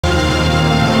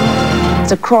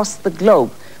It's across the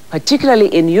globe, particularly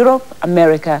in Europe,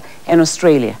 America, and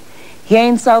Australia. Here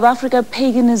in South Africa,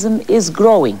 paganism is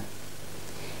growing.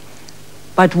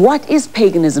 But what is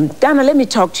paganism? Dana, let me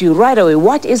talk to you right away.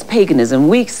 What is paganism?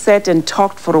 We sat and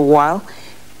talked for a while.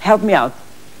 Help me out.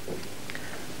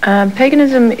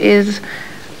 Paganism is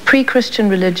pre-Christian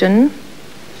religion.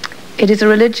 It is a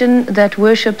religion that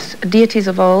worships deities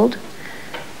of old,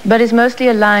 but is mostly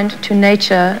aligned to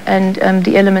nature and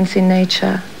the elements in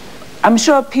nature. I'm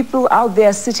sure people out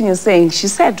there sitting and saying, she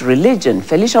said religion.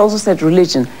 Felicia also said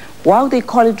religion. Why would they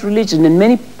call it religion? And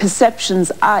many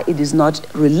perceptions are it is not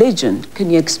religion. Can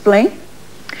you explain?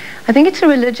 I think it's a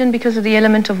religion because of the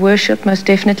element of worship, most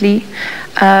definitely,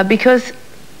 because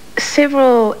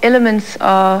several elements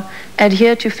are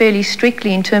adhered to fairly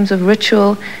strictly in terms of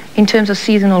ritual, in terms of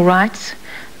seasonal rites.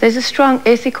 There's a strong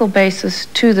ethical basis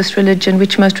to this religion,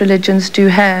 which most religions do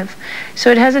have.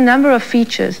 So it has a number of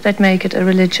features that make it a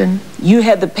religion. You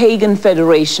had the Pagan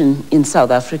Federation in South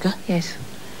Africa? Yes.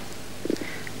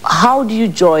 How do you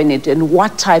join it, and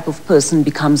what type of person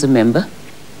becomes a member?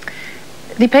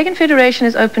 The Pagan Federation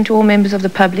is open to all members of the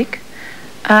public,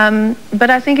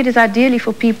 but I think it is ideally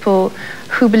for people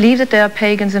who believe that they are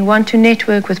pagans and want to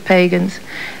network with pagans.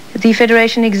 The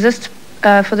Federation exists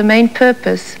for the main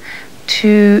purpose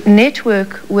to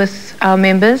network with our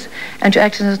members and to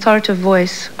act as an authoritative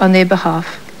voice on their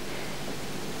behalf.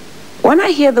 When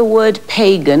I hear the word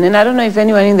pagan, and I don't know if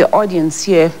anyone in the audience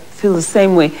here feel the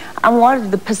same way, I'm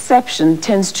worried the perception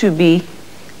tends to be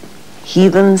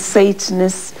heathen,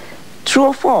 Satanists. True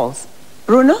or false?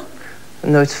 Bruno?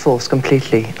 No, it's false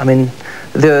completely. I mean,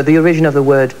 the origin of the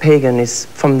word pagan is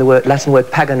from the Latin word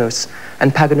paganus,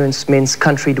 and paganus means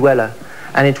country dweller.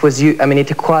 And it was, it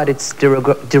acquired its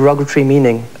derogatory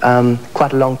meaning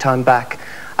quite a long time back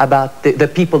about the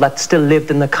people that still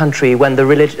lived in the country when the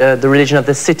religion of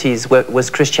the cities was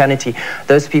Christianity.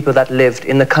 Those people that lived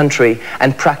in the country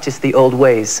and practiced the old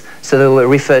ways. So they were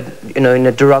referred, in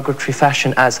a derogatory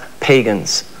fashion as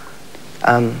pagans.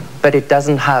 But it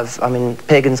doesn't have,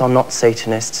 pagans are not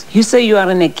Satanists. You say you are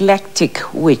an eclectic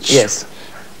witch. Yes.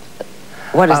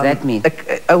 What does that mean?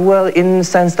 Well, in the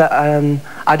sense that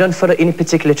I don't follow any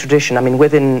particular tradition. I mean,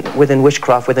 within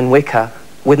witchcraft, within Wicca,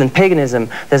 within paganism,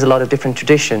 there's a lot of different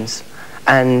traditions.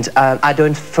 And I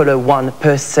don't follow one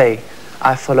per se.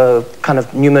 I follow kind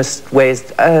of numerous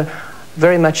ways,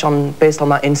 very much based on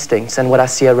my instincts and what I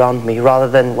see around me, rather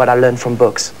than what I learn from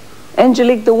books.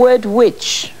 Angelique, the word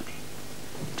witch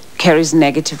carries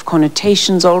negative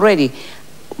connotations already.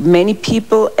 Many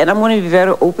people, and I'm going to be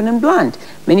very open and blunt,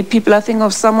 many people are thinking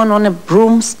of someone on a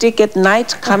broomstick at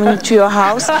night coming to your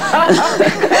house. Well,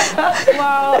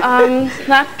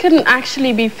 that couldn't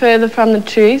actually be further from the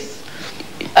truth.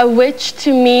 A witch,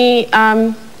 to me,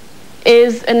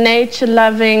 is a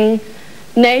nature-loving,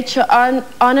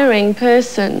 nature-honoring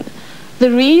person.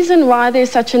 The reason why there's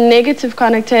such a negative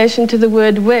connotation to the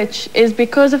word witch is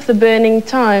because of the burning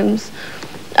times.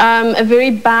 A very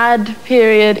bad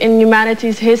period in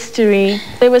humanity's history.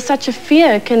 There was such a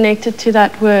fear connected to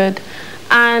that word,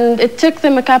 and it took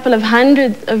them a couple of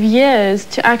hundreds of years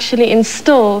to actually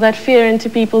instill that fear into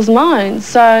people's minds.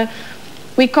 So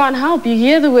we can't help. You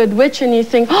hear the word witch and you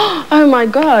think, oh my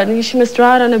God, she must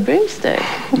ride on a broomstick.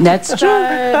 That's true.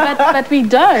 But we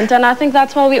don't, and I think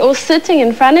that's why we're all sitting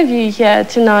in front of you here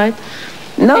tonight.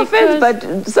 No offense,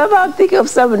 but somehow I'm thinking of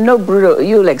someone, no, Bruno,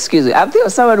 you'll excuse me. I'm thinking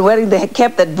of someone wearing the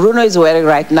cap that Bruno is wearing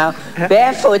right now,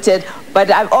 barefooted,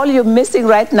 but all you're missing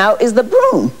right now is the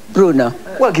broom, Bruno.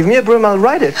 Well, give me a broom, I'll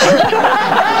ride it.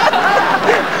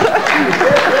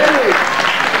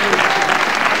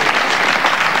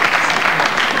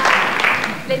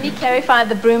 Let me clarify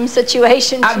the broom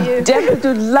situation to you. I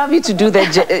definitely would love you to do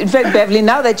that. In fact, Beverly,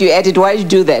 now that you add it, why don't you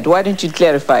do that? Why don't you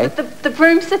clarify it? The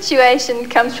broom situation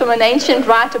comes from an ancient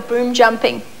rite of broom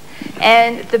jumping.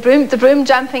 And the broom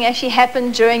jumping actually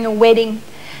happened during a wedding.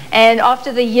 And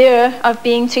after the year of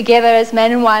being together as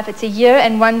man and wife, it's a year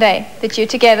and 1 day that you're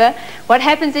together, what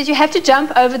happens is you have to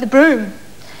jump over the broom.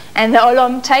 And the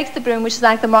olam takes the broom, which is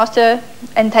like the master,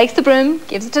 and takes the broom,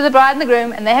 gives it to the bride and the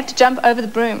groom, and they have to jump over the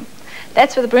broom.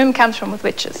 That's where the broom comes from with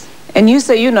witches. And you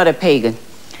say you're not a pagan?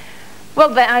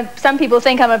 Well, some people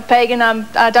think I'm a pagan.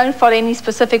 I don't follow any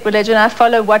specific religion. I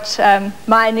follow what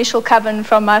my initial coven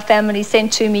from my family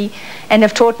sent to me and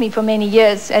have taught me for many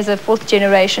years as a 4th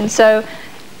generation. So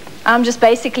I'm just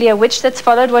basically a witch that's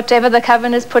followed whatever the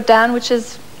coven has put down, which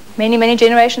is many, many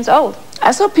generations old.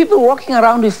 I saw people walking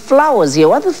around with flowers here.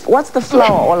 What's the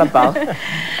flower all about?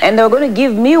 And they were going to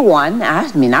give me one.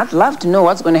 I mean, I'd love to know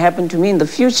what's going to happen to me in the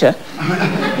future.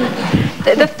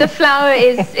 The flower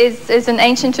is an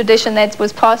ancient tradition that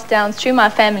was passed down through my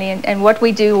family, and what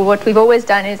we do, or what we've always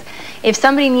done, is if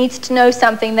somebody needs to know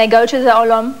something, they go to the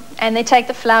olam and they take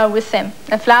the flower with them.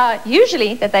 A flower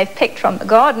usually that they've picked from the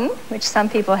garden, which some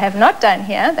people have not done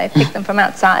here. They've picked them from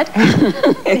outside.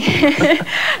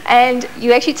 And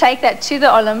you actually take that to the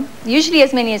olam, usually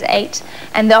as many as 8,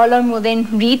 and the olam will then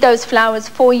read those flowers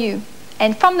for you.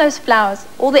 And from those flowers,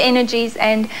 all the energies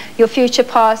and your future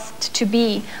past to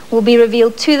be will be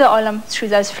revealed to the olam through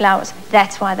those flowers.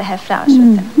 That's why they have flowers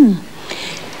with them.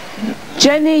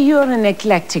 Jenny, you're an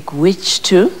eclectic witch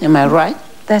too, am I right?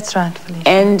 That's right, Felicia.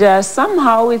 And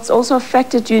somehow it's also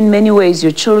affected you in many ways.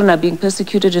 Your children are being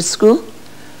persecuted at school?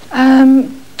 To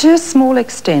a small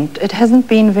extent. It hasn't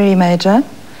been very major.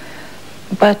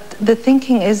 But the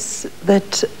thinking is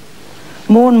that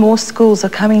more and more schools are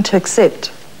coming to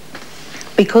accept,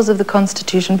 because of the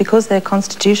Constitution, because they're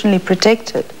constitutionally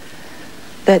protected,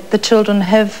 that the children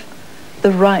have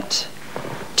the right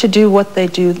to do what they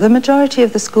do. The majority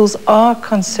of the schools are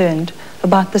concerned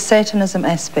about the Satanism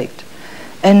aspect.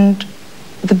 And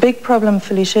the big problem,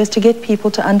 Felicia, is to get people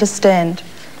to understand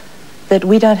that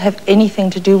we don't have anything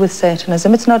to do with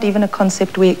Satanism. It's not even a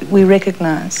concept we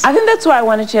recognize. I think that's why I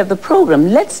wanted to have the program.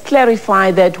 Let's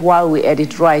clarify that while we're at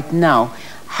it right now.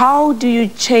 How do you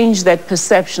change that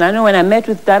perception? I know when I met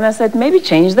with Dana, I said, maybe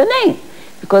change the name.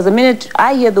 Because the minute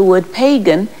I hear the word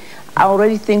pagan, I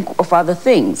already think of other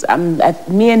things.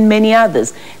 Me and many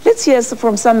others. Let's hear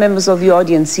from some members of the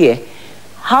audience here.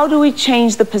 How do we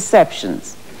change the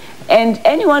perceptions? And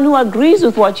anyone who agrees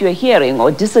with what you're hearing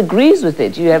or disagrees with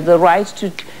it, you have the right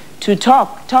to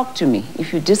talk to me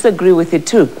if you disagree with it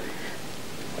too.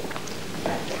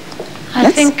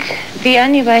 I think the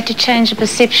only way to change a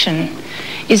perception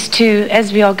is to,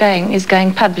 as we are going, is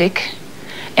going public.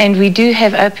 And we do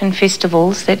have open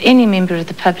festivals that any member of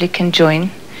the public can join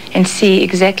and see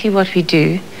exactly what we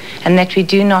do, and that we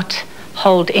do not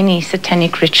hold any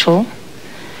satanic ritual.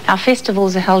 Our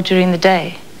festivals are held during the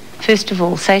day. First of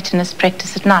all, Satanists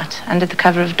practice at night under the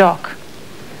cover of dark.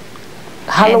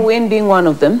 Halloween being one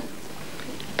of them.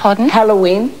 Pardon?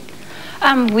 Halloween.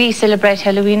 We celebrate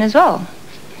Halloween as well.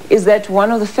 Is that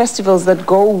one of the festivals that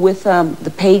go with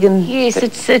the pagan?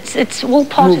 Yes, it's all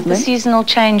part of the seasonal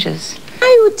changes.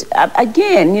 I would,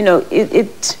 again, you know,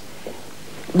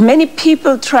 many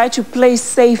people try to play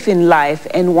safe in life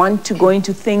and want to go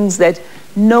into things that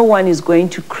no one is going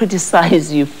to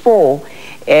criticize you for.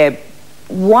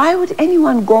 Why would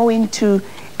anyone go into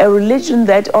a religion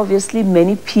that obviously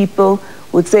many people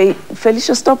would say,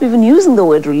 Felicia, stop even using the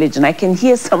word religion. I can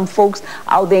hear some folks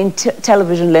out there in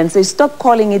television land say, stop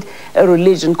calling it a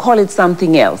religion, call it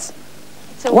something else.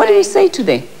 What do you say to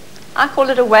them? I call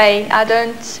it a way. I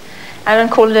don't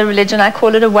call it a religion, I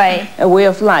call it a way. A way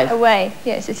of life. A way,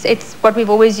 yes. It's what we've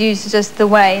always used, just the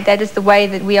way. That is the way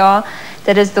that we are.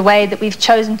 That is the way that we've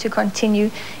chosen to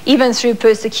continue, even through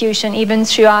persecution, even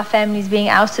through our families being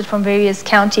ousted from various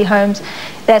county homes,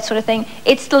 that sort of thing.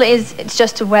 It still is, it's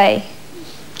just a way.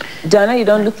 Dana, you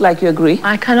don't look like you agree.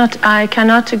 I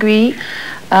cannot agree.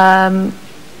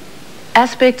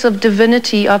 Aspects of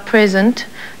divinity are present.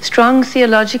 Strong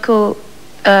theological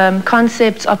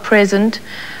concepts are present.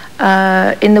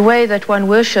 In the way that one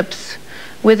worships,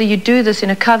 whether you do this in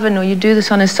a coven or you do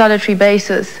this on a solitary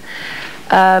basis,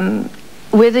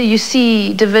 whether you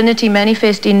see divinity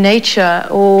manifest in nature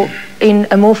or in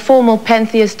a more formal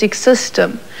pantheistic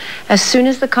system, as soon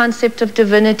as the concept of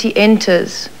divinity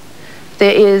enters,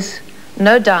 there is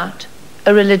no doubt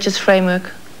a religious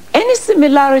framework. Any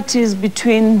similarities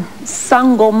between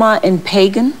Sangoma and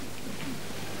pagan?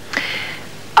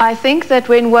 I think that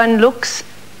when one looks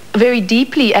very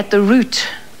deeply at the root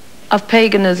of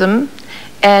paganism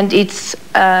and its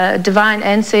divine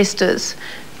ancestors,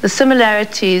 the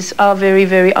similarities are very,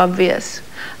 very obvious.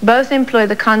 Both employ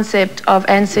the concept of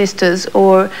ancestors,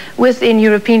 or within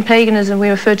European paganism we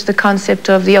refer to the concept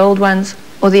of the old ones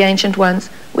or the ancient ones,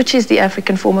 which is the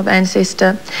African form of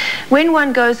ancestor. When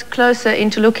one goes closer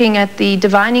into looking at the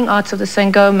divining arts of the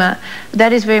Sangoma,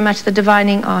 that is very much the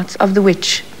divining arts of the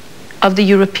witch, of the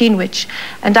European witch.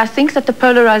 And I think that the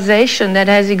polarization that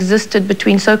has existed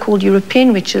between so-called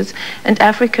European witches and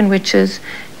African witches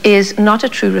is not a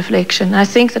true reflection. I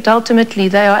think that ultimately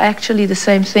they are actually the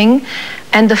same thing,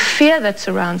 and the fear that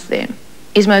surrounds them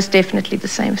is most definitely the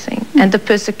same thing. And the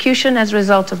persecution as a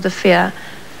result of the fear,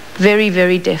 very,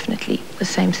 very definitely the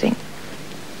same thing.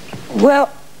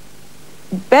 Well,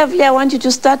 Beverly, I want you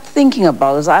to start thinking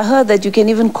about this. I heard that you can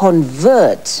even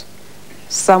convert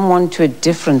someone to a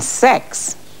different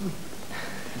sex.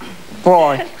 Boy,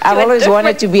 Boy, I've always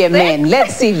wanted to be a man.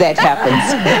 Let's see if that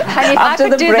happens. And if I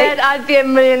could do that, I'd be a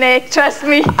millionaire, trust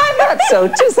me. I thought so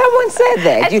too. Someone said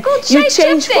that. It's called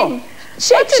shape-shifting.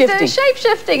 Shape-shifting.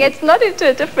 Shape-shifting. It's not into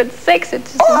a different sex.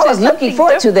 It's just I was looking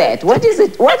forward to that. What is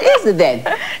it? What is it then?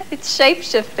 It's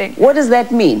shape-shifting. What does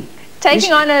that mean?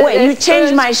 Taking on a... Wait, you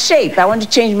changed my shape. I want to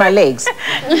change my legs.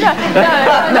 No,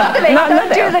 not the legs. Don't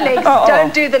do the legs.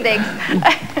 Don't do the legs.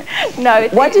 No.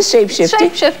 What is shape-shifting?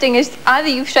 Shape-shifting is either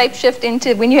you shape-shift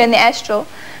into, when you're in the astral,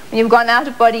 when you've gone out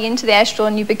of body into the astral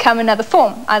and you become another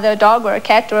form, either a dog or a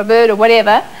cat or a bird or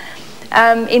whatever,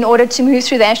 in order to move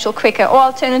through the astral quicker. Or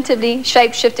alternatively,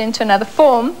 shape-shift into another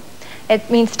form. It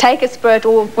means take a spirit,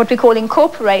 or what we call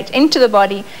incorporate, into the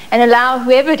body and allow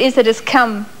whoever it is that has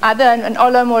come, either an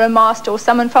olam or a master or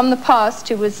someone from the past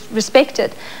who was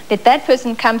respected, let that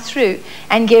person come through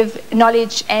and give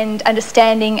knowledge and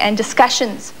understanding and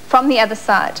discussions from the other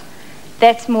side.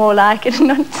 That's more like it.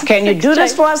 Can you do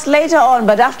this for us later on?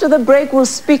 But after the break, we'll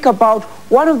speak about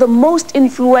one of the most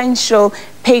influential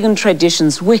pagan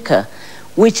traditions, Wicca,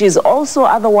 which is also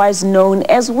otherwise known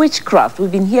as witchcraft.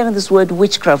 We've been hearing this word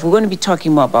witchcraft. We're going to be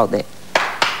talking more about that.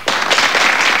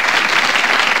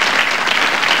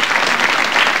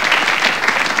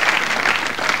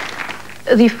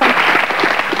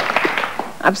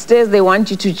 Upstairs, they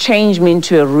want you to change me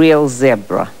into a real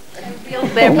zebra.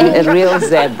 A real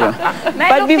zebra.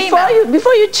 But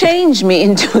before you change me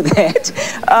into that,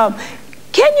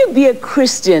 can you be a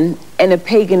Christian and a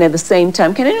pagan at the same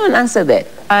time? Can anyone answer that?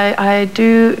 I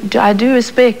do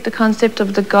respect the concept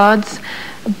of the gods,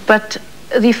 but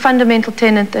the fundamental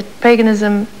tenet that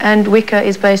paganism and Wicca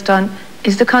is based on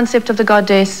is the concept of the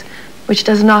goddess, which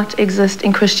does not exist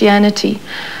in Christianity.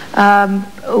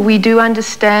 We do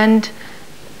understand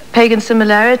pagan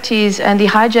similarities and the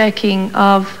hijacking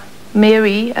of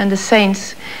Mary and the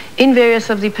saints in various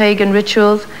of the pagan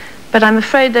rituals, but I'm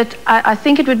afraid that I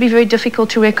think it would be very difficult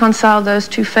to reconcile those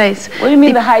two faiths. What do you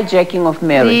mean the hijacking of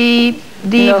Mary?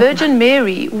 The Virgin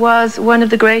Mary was one of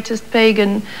the greatest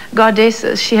pagan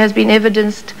goddesses. She has been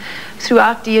evidenced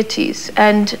throughout deities.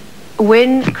 And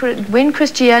when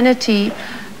Christianity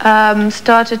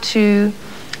started to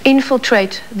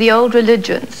infiltrate the old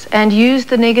religions and use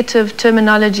the negative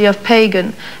terminology of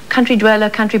pagan, country dweller,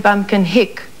 country bumpkin,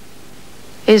 hick,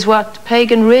 is what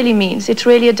pagan really means. It's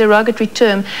really a derogatory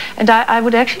term. And I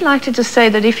would actually like to just say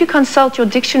that if you consult your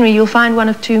dictionary, you'll find one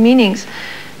of two meanings.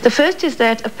 The first is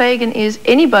that a pagan is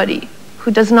anybody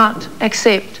who does not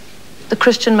accept the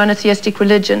Christian monotheistic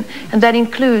religion, and that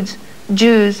includes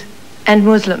Jews and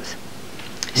Muslims.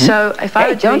 So if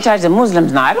I don't touch the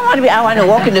Muslims now. I want to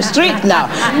walk in the street now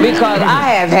because I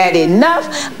have had enough.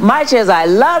 Much as I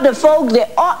love the folk, they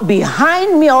are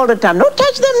behind me all the time. Don't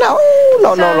touch them now.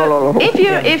 No.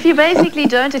 If you basically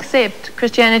don't accept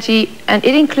Christianity, and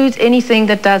it includes anything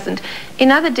that doesn't,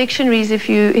 in other dictionaries, if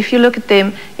you look at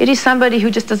them, it is somebody who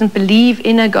just doesn't believe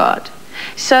in a God.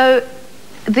 So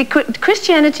the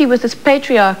Christianity with its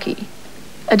patriarchy,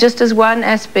 just as one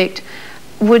aspect,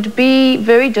 would be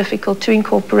very difficult to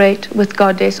incorporate with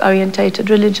goddess-orientated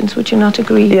religions. Would you not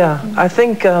agree? Yeah, I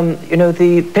think, you know,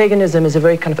 the paganism is a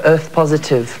very kind of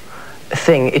earth-positive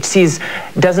thing. It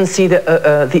doesn't see the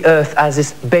earth as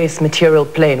this base material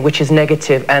plane, which is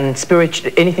negative, and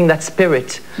anything that's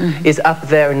spirit is up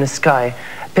there in the sky.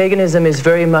 Paganism is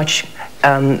very much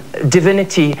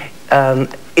divinity. Well,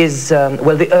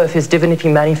 the earth is divinity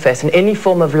manifest, and any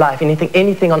form of life,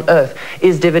 anything on earth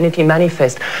is divinity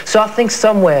manifest. So I think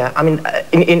somewhere, I mean,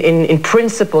 in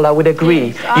principle, I would agree.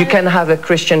 Yes, you can have a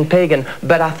Christian pagan,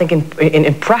 but I think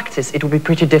in practice, it will be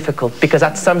pretty difficult, because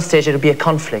at some stage, it will be a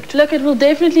conflict. Look, it will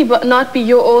definitely not be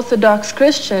your Orthodox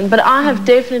Christian, but I have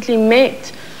definitely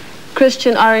met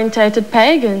Christian-orientated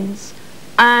pagans.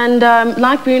 And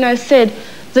like Bruno said,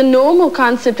 the normal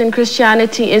concept in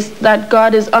Christianity is that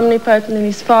God is omnipotent and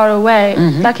he's far away,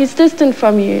 like he's distant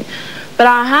from you. But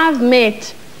I have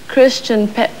met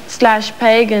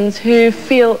Christian/pagans who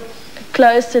feel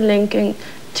closer linking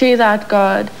to that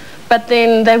God, but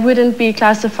then they wouldn't be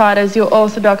classified as your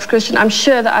Orthodox Christian. I'm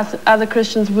sure that other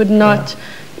Christians would not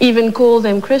even call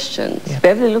them Christians. Yeah.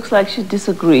 Beverly looks like she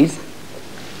disagrees.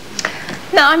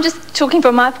 No, I'm just talking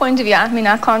from my point of view. I mean,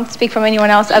 I can't speak from anyone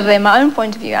else other than my own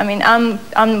point of view. I mean, I'm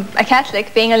a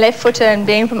Catholic, being a left-footer and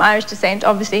being from Irish descent,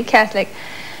 obviously Catholic.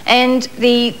 And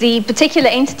the particular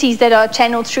entities that are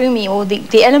channeled through me, or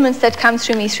the elements that come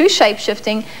through me through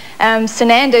shape-shifting,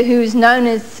 Sananda, who is known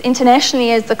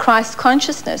internationally as the Christ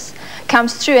consciousness,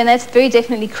 comes through, and that's very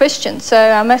definitely Christian. So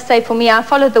I must say, for me, I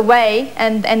follow the way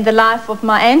and the life of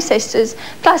my ancestors,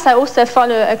 plus I also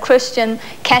follow a Christian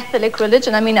Catholic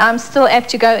religion. I mean, I'm still apt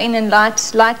to go in and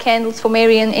light candles for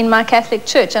Mary in my Catholic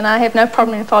church, and I have no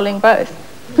problem in following both.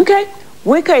 Okay.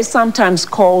 Wicca is sometimes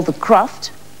called the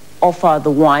craft of the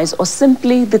wise, or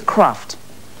simply the craft.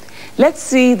 Let's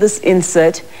see this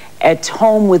insert at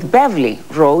home with Beverly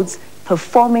Rhodes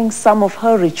performing some of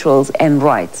her rituals and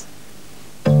rites.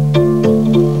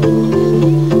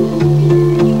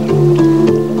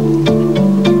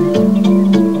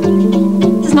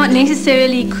 It's not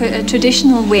necessarily a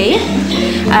traditional wear.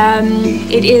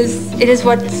 It is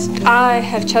what I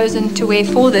have chosen to wear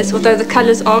for this, although the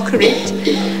colors are correct.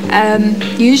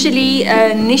 Usually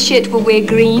an initiate will wear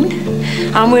green.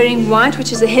 I'm wearing white,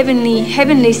 which is a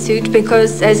heavenly suit,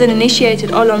 because as an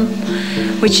initiated Olam,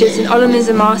 which is an Olam is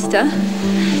a master,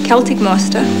 Celtic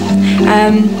master,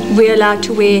 we're allowed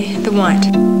to wear the white.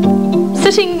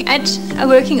 Sitting at a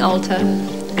working altar,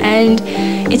 and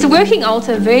it's a working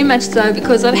altar very much so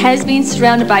because it has been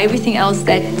surrounded by everything else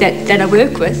that I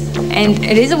work with, and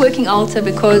it is a working altar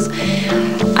because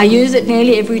I use it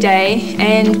nearly every day,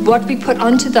 and what we put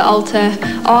onto the altar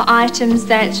are items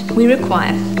that we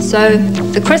require. So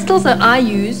the crystals that I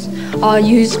use are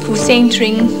used for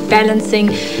centering, balancing,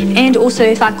 and also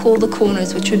if I call the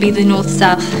corners, which would be the north,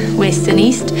 south, west, and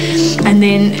east. And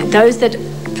then those that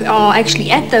are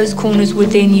actually at those corners would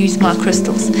then use my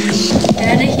crystals.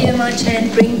 Dana, hear my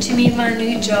chant, bring to me my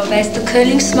new job. As the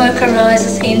curling smoke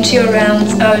arises into your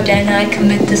realms, oh Dana, I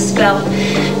commit the spell.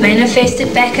 Manifest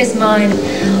it back as mine.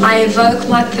 I evoke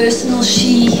my personal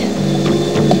she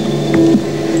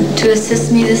to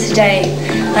assist me this day.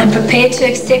 I'm prepared to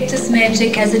accept this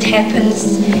magic as it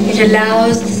happens. It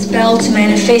allows the spell to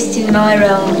manifest in my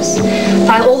realms.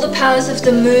 By all the powers of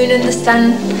the moon and the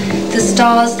sun, the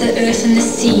stars, the earth and the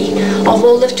sea, of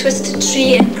all of Twisted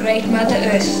Tree and Great Mother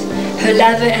Earth, her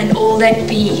lover and all that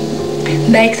be,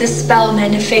 make the spell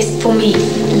manifest for me,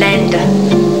 Lander.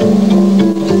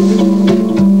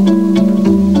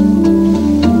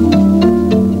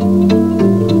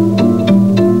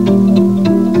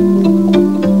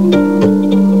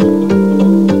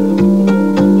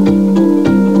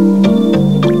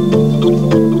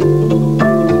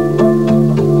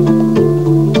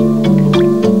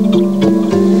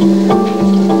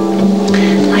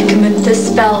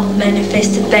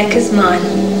 Manifested back as mine.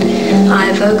 I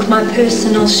evoke my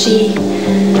personal she.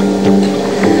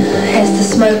 As the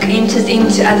smoke enters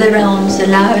into other realms,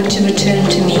 allow it to return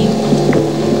to me.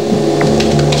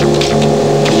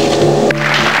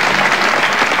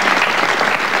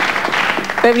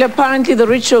 Beverly, apparently the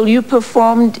ritual you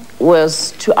performed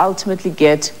was to ultimately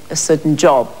get a certain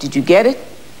job. Did you get it?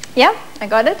 Yeah, I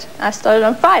got it. I started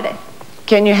on Friday.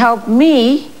 Can you help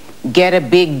me get a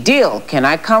big deal? Can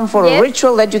I come for a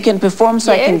ritual that you can perform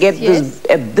so I can get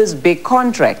this big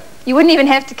contract? You wouldn't even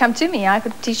have to come to me. I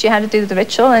could teach you how to do the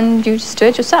ritual and you just do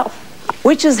it yourself.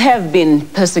 Witches have been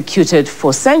persecuted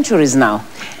for centuries now,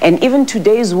 and even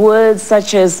today's words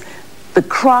such as the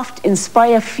craft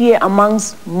inspire fear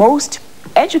amongst most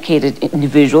educated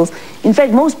individuals. In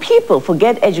fact, most people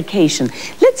forget education.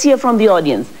 Let's hear from the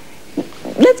audience.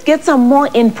 Let's get some more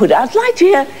input. I'd like to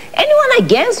hear anyone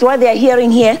against what they're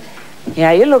hearing here.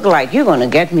 Yeah, you look like you're going to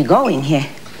get me going here.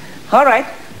 All right.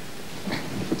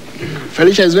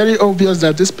 Felicia, it's very obvious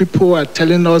that these people are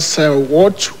telling us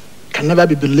what can never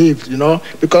be believed, you know,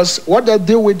 because what they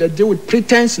deal with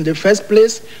pretense in the first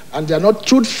place, and they're not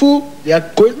truthful. They are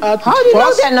going out. How do you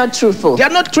know they're not truthful? They are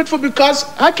not truthful because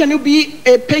how can you be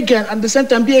a pagan and at the same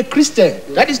time be a Christian?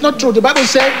 That is not true. The Bible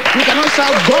says you cannot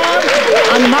serve God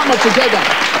and mammon together.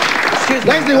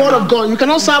 That's the word of God. You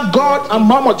cannot serve God and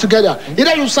mammon together.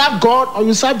 Either you serve God or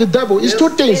you serve the devil. It's two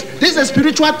things. This is a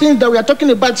spiritual thing that we are talking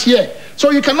about here. So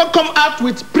you cannot come out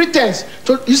with pretense.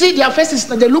 So you see, their faces,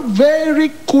 they look very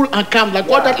cool and calm, like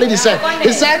what that lady said.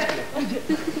 He said,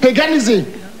 paganism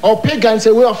or pagan is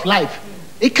a way of life.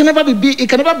 It can never be. It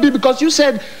can never be, because you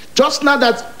said just now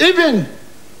that even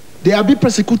they are being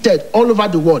persecuted all over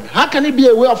the world. How can it be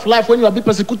a way of life when you are being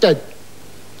persecuted?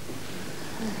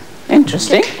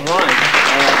 Interesting. All right.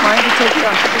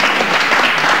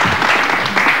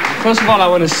 First of all, I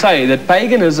want to say that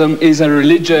paganism is a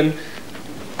religion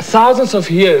thousands of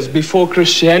years before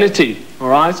Christianity. All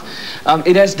right.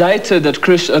 It has dated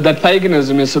that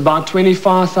paganism is about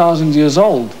 25,000 years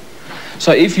old.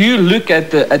 So if you look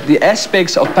at the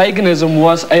aspects of paganism,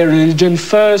 was a religion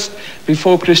first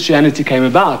before Christianity came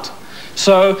about.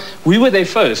 So we were there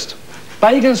first.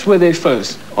 Pagans were there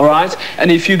first, all right? And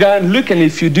if you go and look, and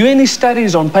if you do any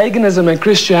studies on paganism and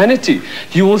Christianity,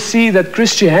 you will see that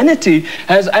Christianity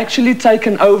has actually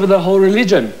taken over the whole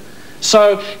religion.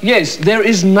 So, yes, there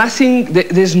is nothing,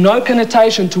 there's no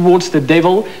connotation towards the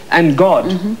devil and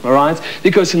God, all right?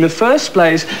 Because in the first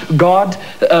place, God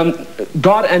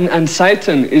and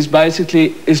Satan is basically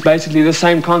the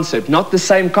same concept. Not the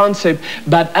same concept,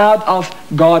 but out of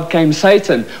God came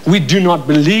Satan. We do not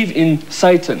believe in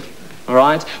Satan. All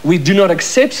right? We do not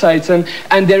accept Satan,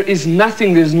 and there's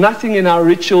nothing in our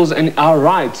rituals and our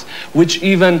rites which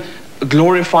even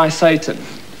glorify Satan.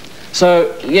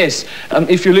 So, yes,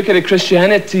 if you look at it,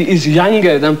 Christianity is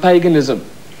younger than paganism.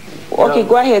 Okay,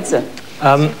 go ahead, sir.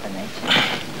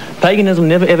 Paganism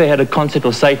never ever had a concept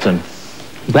of Satan.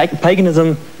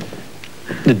 Paganism,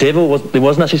 the devil there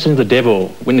was no such thing as the devil.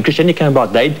 When the Christianity came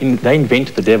about, they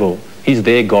invented the devil. He's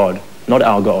their God, not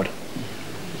our God.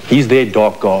 He's their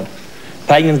dark God.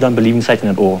 Pagans don't believe in Satan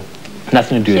at all.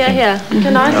 Nothing to do with him.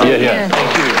 Can I say? Yeah.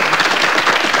 Thank you.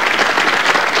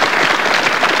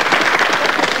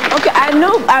 Okay, I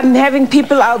know I'm having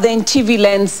people out there in TV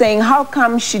land saying, how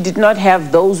come she did not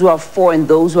have those who are for and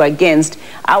those who are against?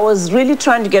 I was really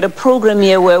trying to get a program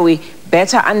here where we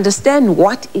better understand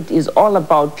what it is all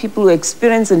about, people who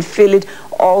experience and feel it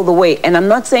all the way. And I'm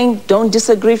not saying don't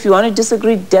disagree. If you want to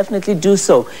disagree, definitely do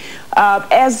so.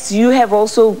 As you have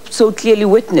also so clearly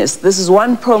witnessed, this is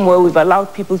one program where we've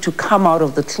allowed people to come out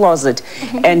of the closet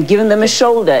and given them a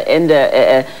shoulder and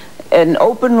an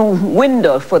open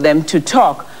window for them to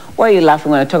talk. Why are you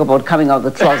laughing when I talk about coming out of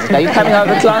the closet? Are you coming out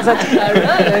of the closet?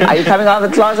 Are you coming out of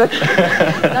the closet?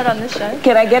 Not on this show.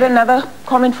 Can I get another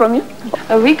comment from you?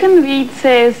 A weekend read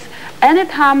says, "And it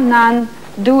harm none,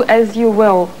 do as you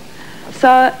will."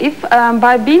 So if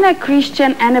by being a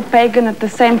Christian and a pagan at the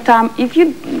same time, if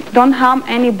you don't harm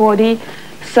anybody,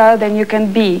 so then you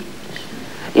can be.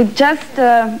 It just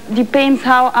depends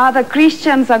how other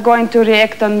Christians are going to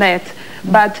react on that.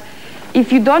 But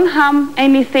if you don't harm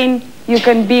anything, you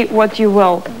can be what you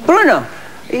will. Bruno?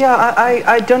 Yeah,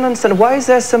 I don't understand. Why is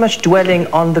there so much dwelling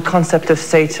on the concept of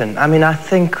Satan? I mean, I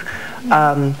think,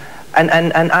 and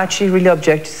I actually really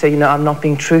object to say, you know, I'm not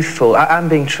being truthful. I'm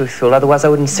being truthful, otherwise I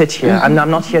wouldn't sit here. I'm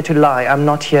not here to lie. I'm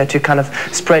not here to kind of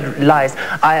spread lies.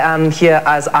 I am here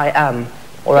as I am,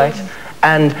 all right?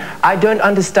 And I don't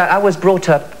understand. I was brought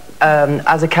up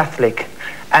as a Catholic.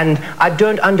 And I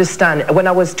don't understand. When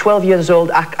I was 12 years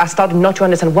old, I started not to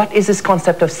understand, what is this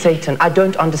concept of Satan? I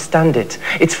don't understand it.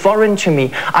 It's foreign to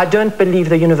me. I don't believe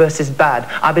the universe is bad.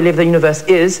 I believe the universe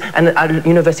is, and the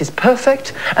universe is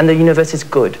perfect, and the universe is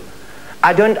good.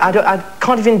 I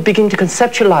can't even begin to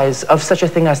conceptualize of such a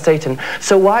thing as Satan.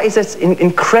 So why is this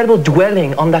incredible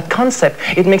dwelling on that concept?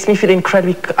 It makes me feel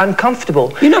incredibly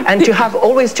uncomfortable. You know, and to have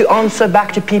always to answer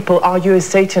back to people, are you a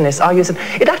Satanist? Are you a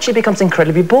Satanist? It actually becomes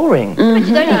incredibly boring. But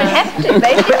you don't even have to,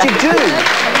 basically. But you do.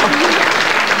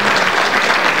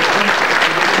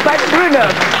 But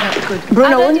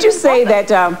Bruno, wouldn't you say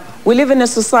that we live in a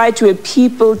society where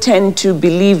people tend to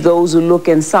believe those who look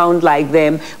and sound like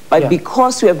them, but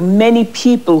because we have many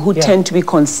people who tend to be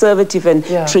conservative and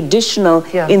traditional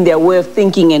in their way of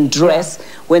thinking and dress,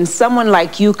 when someone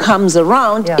like you comes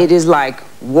around, it is like,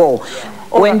 whoa.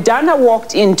 When Dana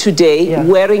walked in today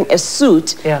wearing a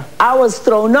suit, I was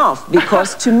thrown off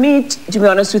because to me, to be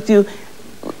honest with you,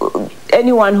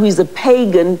 anyone who is a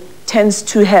pagan tends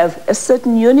to have a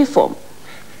certain uniform,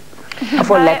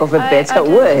 for lack of a better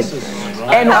word.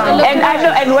 And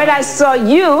when I saw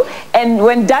you, and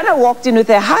when Dana walked in with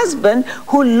her husband,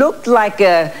 who looked like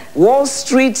a Wall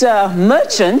Street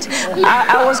merchant,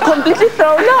 I was completely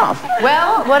thrown off.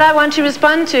 Well, what I want to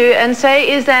respond to and say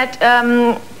is that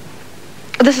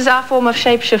this is our form of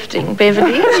shape-shifting,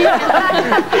 Beverly.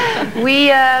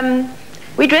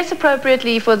 We dress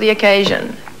appropriately for the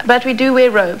occasion, but we do wear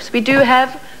robes. We do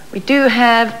have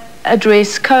a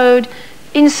dress code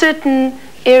in certain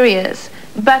areas,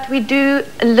 but we do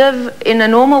live in a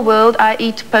normal world. I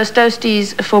eat post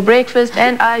toasties for breakfast,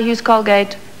 and I use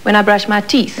Colgate when I brush my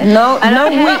teeth. No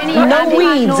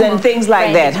weeds and things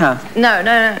like that, huh?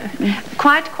 No.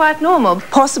 Quite normal.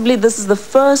 Possibly this is the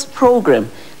first program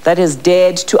that has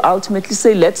dared to ultimately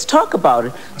say, let's talk about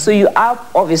it. So you are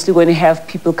obviously going to have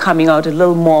people coming out a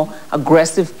little more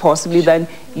aggressive possibly than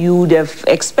you would have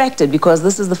expected, because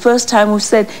this is the first time we've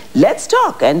said, let's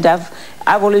talk, and I've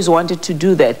always wanted to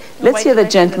do that. Let's hear the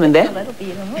gentleman there.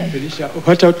 Felicia,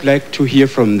 what I would like to hear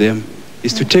from them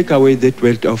is to take away that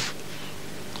word of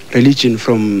religion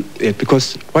from it,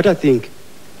 because what I think,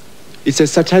 it's a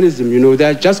satanism, you know,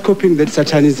 they're just copying that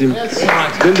satanism. Then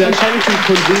they're trying to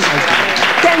convince us.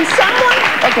 Can someone,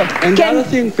 Okay. And the other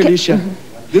thing, Felicia,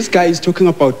 this guy is talking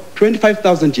about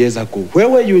 25,000 years ago. Where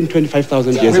were you in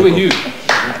 25,000 years ago? Where were you?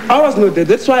 I was not there.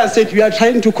 That's why I said you are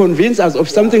trying to convince us of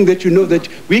something that you know that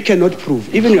we cannot prove.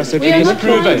 Even yourself. It is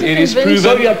proven. It is proven.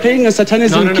 So you are playing a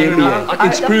satanism game here.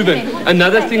 It's proven.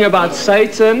 Another thing about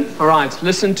Satan, all right,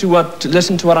 listen to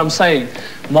what I'm saying.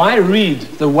 My read,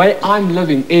 the way I'm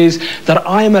living, is that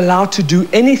I am allowed to do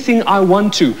anything I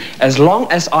want to, as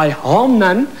long as I harm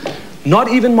none, not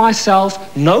even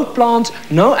myself, no plant,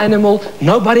 no animal,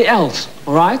 nobody else,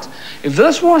 all right? If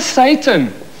this was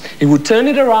Satan, he would turn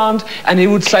it around and he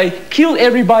would say, kill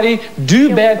everybody,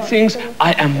 do bad things.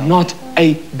 I am not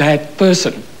a bad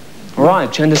person. All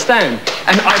right, you understand?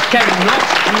 And I cannot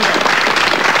do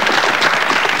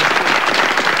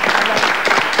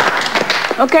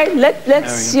that. Okay,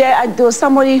 let's, yeah, there was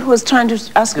somebody who was trying to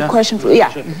ask a question. Yeah.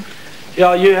 Sure.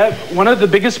 Yeah, you have, one of the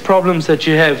biggest problems that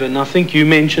you have, and I think you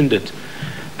mentioned it,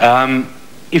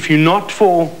 if you're not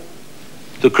for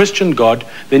the Christian God,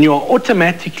 then you are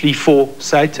automatically for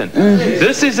Satan.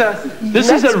 This is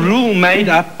a rule made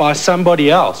up by somebody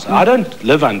else. I don't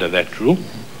live under that rule.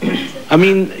 I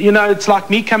mean, you know, it's like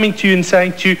me coming to you and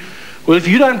saying to you, well, if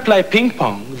you don't play ping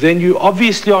pong, then you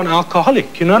obviously are an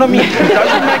alcoholic. You know what I mean? It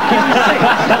doesn't make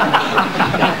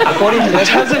any sense.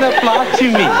 It doesn't apply to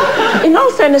me. In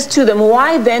all fairness to them,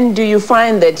 why then do you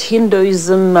find that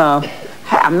Hinduism,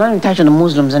 I'm not even touching the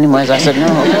Muslims anymore, as I said, no.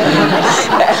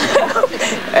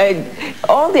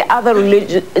 All the other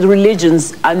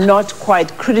religions are not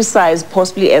quite criticized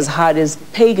possibly as hard as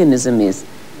paganism is.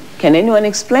 Can anyone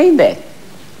explain that?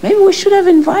 Maybe we should have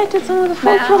invited some of the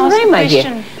folk from Rema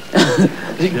here.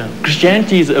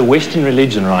 Christianity is a Western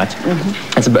religion, right?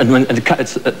 It's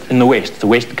in the West.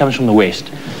 It comes from the West.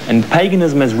 And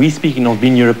paganism, as we speaking of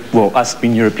being us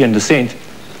being European descent,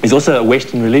 is also a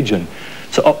Western religion.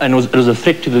 So, and it was a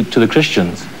threat to the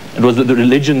Christians. It was the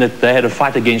religion that they had to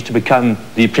fight against to become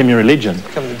the premier religion.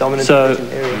 Become the dominant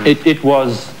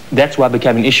area. That's why it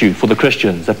became an issue for the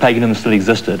Christians, that paganism still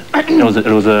existed. It was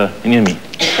an enemy.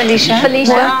 Felicia,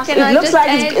 it looks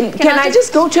like can I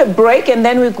just go to a break and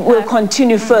then we'll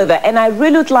continue further. And I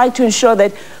really would like to ensure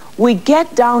that we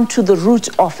get down to the root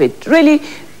of it. Really,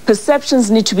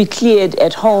 perceptions need to be cleared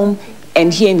at home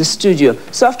and here in the studio.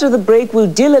 So after the break,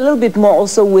 we'll deal a little bit more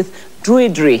also with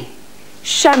druidry,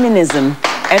 shamanism,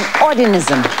 and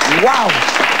Odinism. Wow.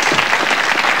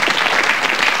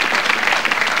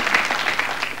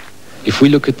 If we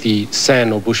look at the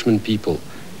San or Bushman people,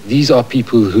 these are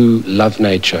people who love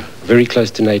nature, very close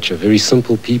to nature, very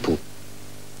simple people.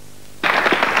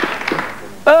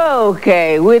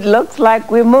 Okay, it looks like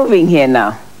we're moving here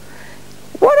now.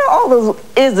 What are all those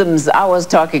isms I was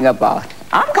talking about?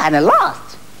 I'm kind of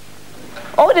lost.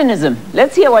 Odinism,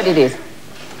 let's hear what it is.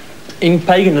 In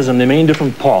paganism, there are many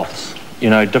different paths, you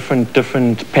know, different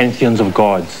pantheons of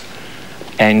gods.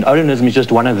 And Odinism is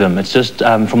just one of them. It's just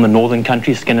from the northern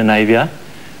countries, Scandinavia.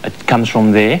 It comes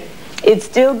from there. It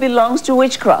still belongs to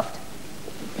witchcraft.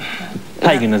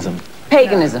 Paganism.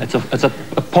 Paganism. It's a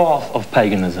path of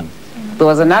paganism. There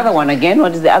was another one again.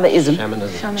 What is the other ism?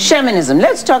 Shamanism. Shamanism.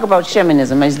 Let's talk about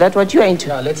shamanism. Is that what you're into?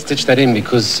 Yeah, let's stitch that in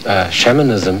because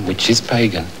shamanism, which is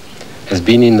pagan, has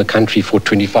been in the country for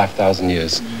 25,000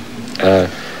 years.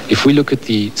 If we look at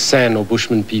the San or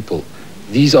Bushman people,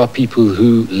 these are people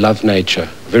who love nature,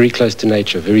 very close to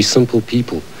nature, very simple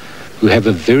people who have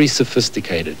a very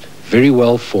sophisticated, very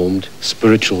well-formed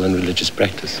spiritual and religious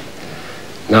practice.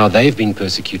 Now, they've been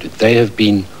persecuted. They have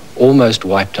been almost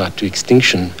wiped out to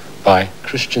extinction by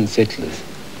Christian settlers.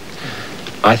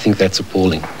 I think that's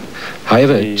appalling.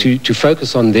 However, to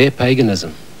focus on their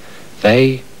paganism,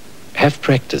 they have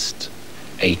practiced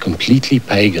a completely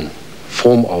pagan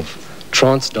form of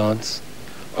trance dance,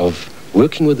 of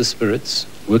working with the spirits,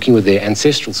 working with their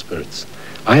ancestral spirits.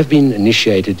 I have been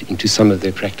initiated into some of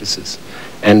their practices,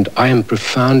 and I am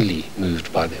profoundly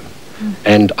moved by them.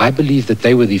 And I believe that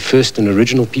they were the first and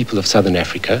original people of Southern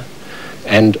Africa,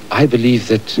 and I believe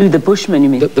that... The Bushmen, you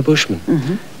mean? The Bushmen.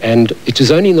 And it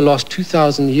was only in the last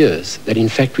 2,000 years that, in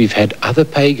fact, we've had other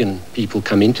pagan people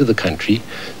come into the country,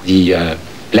 the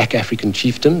Black African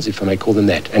chieftains, if I may call them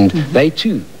that, and they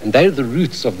too, and they're the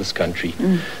roots of this country.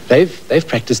 They've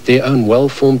practiced their own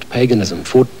well-formed paganism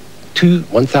for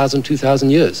 1,000, 2,000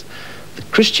 years. The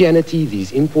Christianity,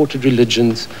 these imported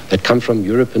religions that come from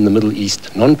Europe and the Middle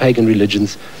East, non-pagan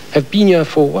religions, have been here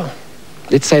for, well,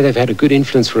 let's say they've had a good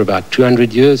influence for about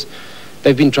 200 years.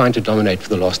 They've been trying to dominate for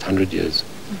the last 100 years.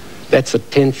 That's a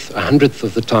 100th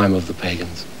of the time of the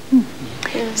pagans.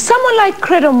 Someone like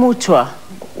Credo Mutua,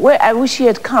 where I wish he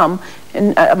had come,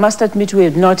 and I must admit we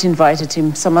have not invited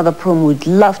him. Some other program would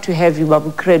love to have you,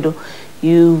 Babu Credo.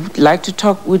 We'd like to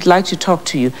talk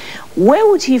to you. Where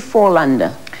would he fall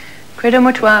under? Credo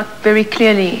Mutwa very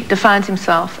clearly defines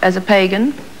himself as a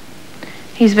pagan.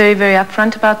 He's very, very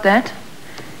upfront about that.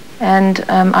 And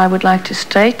I would like to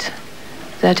state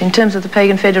that in terms of the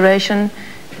Pagan Federation,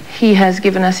 he has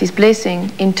given us his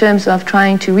blessing in terms of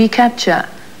trying to recapture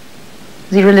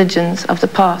the religions of the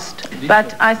past.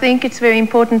 But I think it's very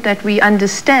important that we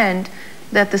understand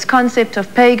that this concept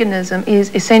of paganism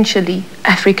is essentially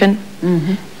African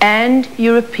and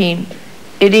European.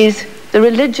 It is the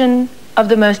religion of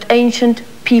the most ancient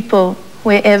people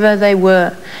wherever they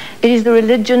were. It is the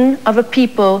religion of a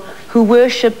people who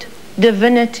worshipped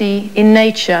divinity in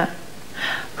nature,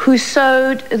 who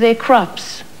sowed their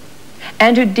crops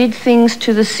and who did things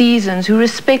to the seasons, who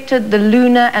respected the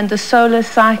lunar and the solar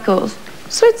cycles.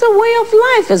 So it's a way of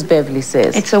life, as Beverly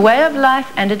says. It's a way of life,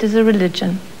 and it is a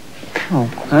religion.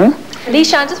 Okay.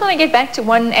 Felicia, I just want to get back to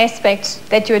one aspect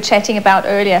that you were chatting about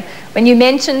earlier. When you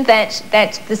mentioned that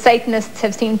the Satanists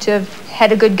have seemed to have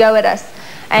had a good go at us,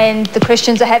 and the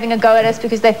Christians are having a go at us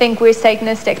because they think we're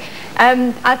Satanistic.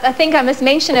 I think I must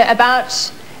mention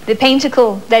about the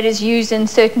pentacle that is used in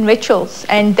certain rituals,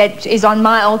 and that is on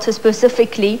my altar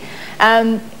specifically.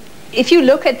 If you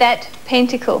look at that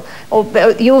pentacle,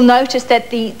 you'll notice that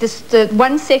the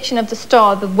one section of the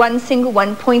star, the one single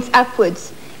one, points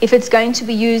upwards if it's going to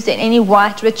be used in any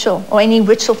white ritual or any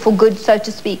ritual for good, so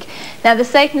to speak. Now the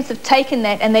Satanists have taken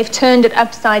that and they've turned it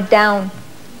upside down.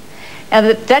 Now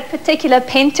that particular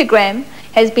pentagram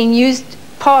has been used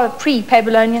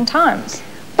pre-Babylonian times.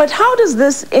 But how does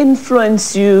this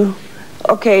influence you?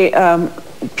 Okay,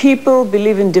 people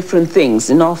believe in different things,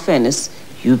 in all fairness.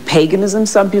 You paganism,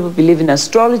 some people believe in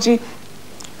astrology,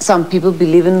 some people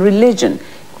believe in religion.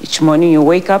 Each morning you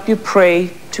wake up, you pray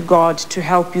to God to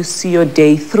help you see your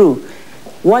day through.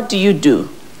 What do you do?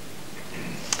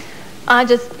 I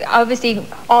just obviously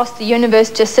ask the universe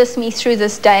to assist me through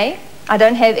this day. I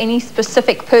don't have any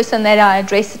specific person that I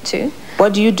address it to.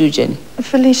 What do you do, Jenny?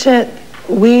 Felicia,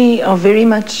 we are very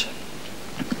much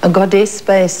a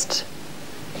goddess-based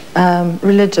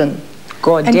religion.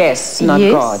 Goddess, not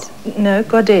yes, God. No,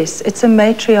 goddess. It's a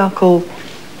matriarchal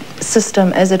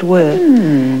system, as it were.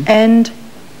 And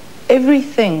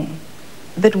everything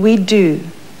that we do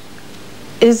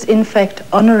is, in fact,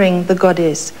 honoring the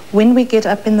goddess. When we get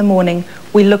up in the morning,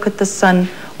 we look at the sun,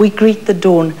 we greet the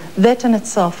dawn. That in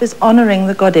itself is honoring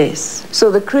the goddess. So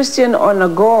the Christian honor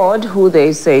God, who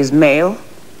they say is male,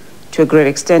 to a great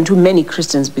extent, who many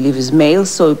Christians believe is male.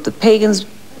 So the pagans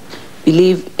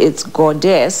believe it's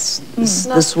goddess,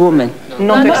 this woman.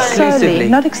 Not exclusively.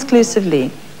 Not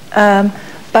exclusively.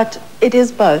 But it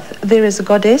is both. There is a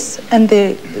goddess and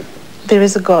there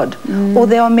is a god. Or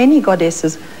there are many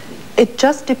goddesses. It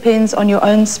just depends on your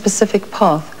own specific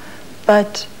path.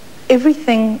 But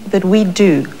everything that we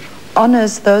do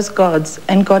honors those gods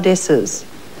and goddesses.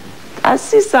 I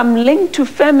see some link to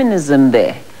feminism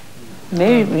there.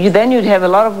 Maybe then you'd have a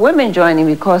lot of women joining,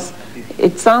 because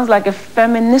it sounds like a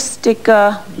feministic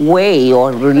way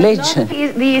or religion.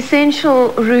 The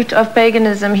essential root of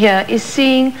paganism here is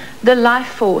seeing the life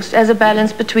force as a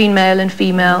balance between male and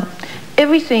female.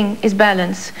 Everything is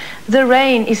balance. The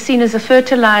rain is seen as a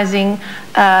fertilizing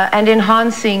and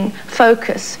enhancing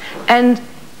focus. And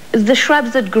the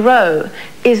shrubs that grow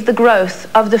is the growth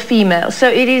of the female. So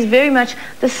it is very much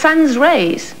the sun's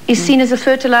rays is seen as a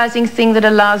fertilizing thing that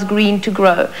allows green to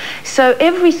grow. So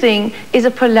everything is a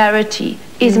polarity,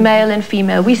 is male and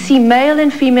female. We see male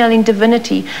and female in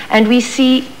divinity, and we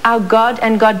see our God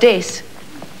and goddess.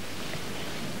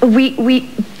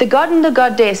 The god and the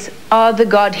goddess are the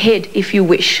godhead, if you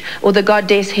wish, or the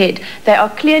goddess head. They are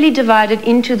clearly divided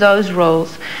into those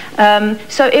roles.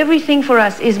 So everything for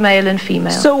us is male and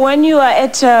female. So when you are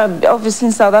at, obviously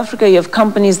in South Africa, you have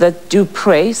companies that do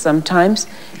pray sometimes.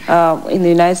 In the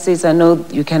United States, I know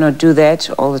you cannot do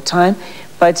that all the time.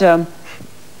 But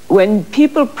when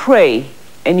people pray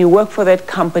and you work for that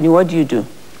company, what do you do?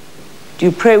 Do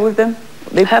you pray with them?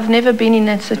 They have never been in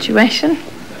that situation.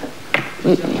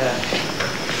 I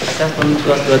just want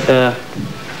to ask that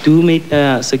do you make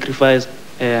sacrifice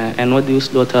and what do you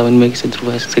slaughter when you make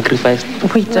sacrifice?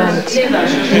 We don't.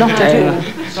 Not at all.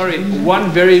 Sorry,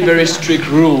 one very, very strict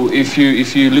rule, if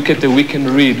you look at the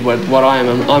Wiccan read, what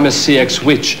I'm a CX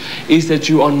witch, is that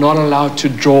you are not allowed to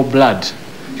draw blood.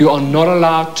 You are not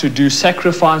allowed to do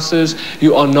sacrifices.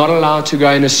 You are not allowed to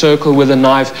go in a circle with a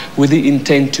knife with the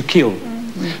intent to kill.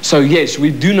 So yes,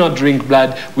 we do not drink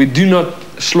blood, we do not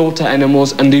slaughter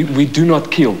animals, and we do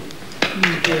not kill.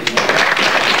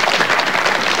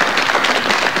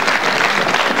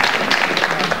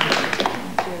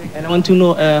 And I want to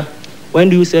know, when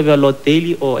do you serve your Lord,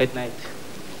 daily or at night?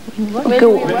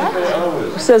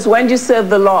 Says, when do you serve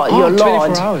the Lord, your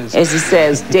Lord, hours. as he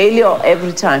says, daily or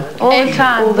every time? All the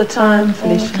time. All the time,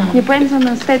 Felicia. Depends on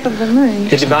the state of the moon.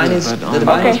 The divine is... The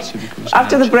divine is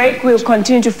After the break, we'll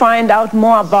continue to find out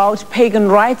more about pagan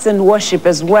rites and worship,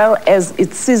 as well as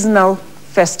its seasonal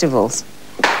festivals.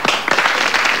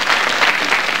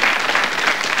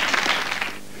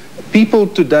 People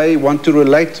today want to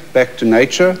relate back to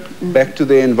nature, back to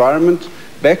their environment,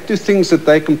 back to things that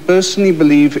they can personally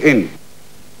believe in.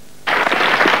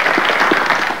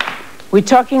 We're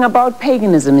talking about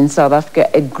paganism in South Africa,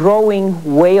 a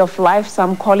growing way of life,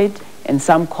 some call it, and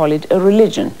some call it a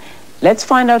religion. Let's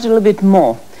find out a little bit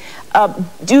more.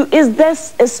 Is there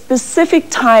a specific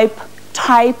type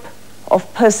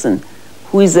of person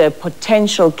who is a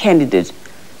potential candidate?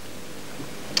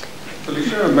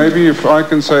 Felicia, maybe if I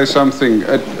can say something.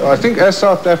 I think as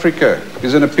South Africa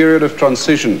is in a period of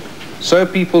transition, so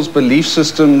people's belief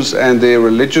systems and their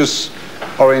religious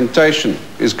orientation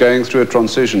is going through a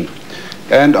transition.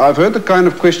 And I've heard the kind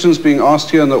of questions being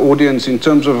asked here in the audience in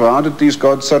terms of how did these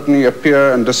gods suddenly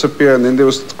appear and disappear, and then there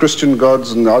was Christian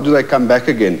gods, and how do they come back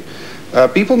again?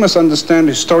 People must understand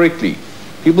historically,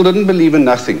 people didn't believe in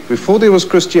nothing. Before there was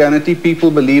Christianity,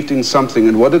 people believed in something.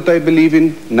 And what did they believe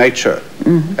in? Nature.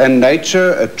 And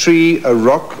nature, a tree, a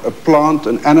rock, a plant,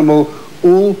 an animal,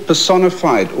 all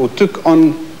personified or took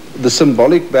on the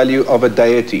symbolic value of a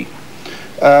deity.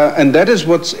 And that is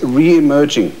what's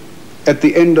re-emerging at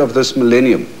the end of this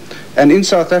millennium. And in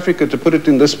South Africa, to put it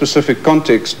in this specific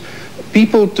context,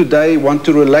 people today want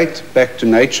to relate back to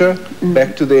nature,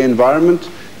 back to their environment,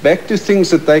 back to things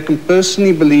that they can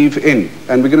personally believe in.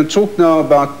 And we're going to talk now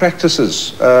about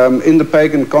practices in the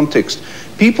pagan context.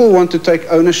 People want to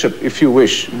take ownership, if you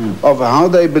wish, of how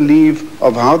they believe,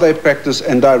 of how they practice,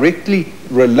 and directly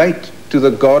relate to the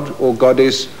god or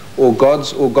goddess or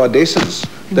gods or goddesses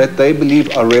that they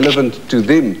believe are relevant to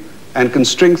them and can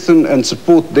strengthen and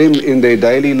support them in their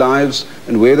daily lives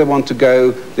and where they want to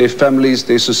go, their families,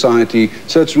 their society.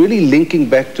 So it's really linking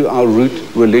back to our root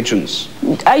religions.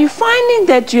 Are you finding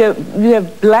that you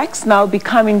have blacks now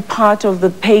becoming part of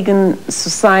the pagan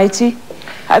society?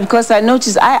 Because I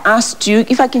noticed, I asked you,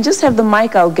 if I can just have the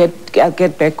mic, I'll get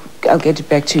it back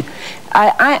to you.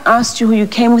 I asked you who you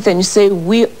came with, and you say,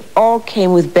 we all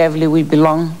came with Beverly, we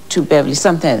belong to Beverly,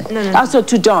 something like that. No. Also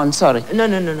to Dawn, sorry. No.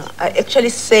 I actually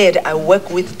said I work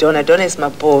with Donna. Donna is my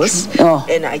boss,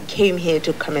 and I came here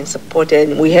to come and support her.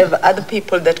 And we have other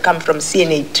people that come from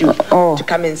CNA to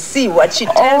come and see what she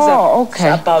tells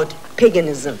us about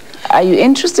paganism. Are you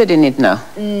interested in it now?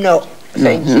 No,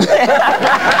 thank you.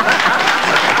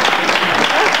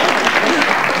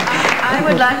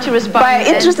 I would like to respond. By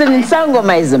interested in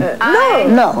Sangomaism?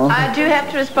 No. I do have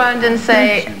to respond and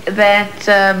say that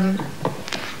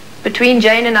between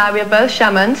Jane and I, we are both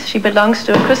shamans. She belongs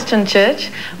to a Christian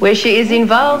church where she is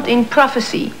involved in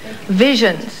prophecy,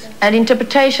 visions, and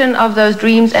interpretation of those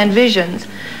dreams and visions.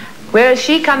 Whereas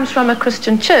she comes from a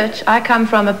Christian church, I come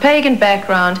from a pagan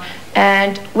background,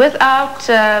 and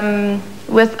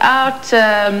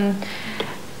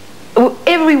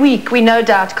every week we no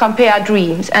doubt compare our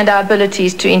dreams and our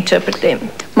abilities to interpret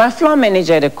them. My floor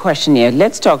manager had a question here.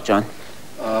 Let's talk, John.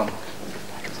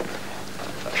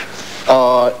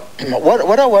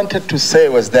 What I wanted to say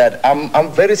was that I'm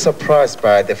very surprised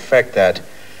by the fact that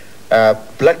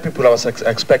black people, I was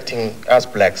expecting us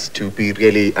blacks to be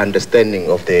really understanding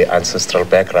of their ancestral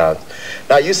background.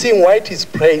 Now you see white is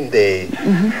praying the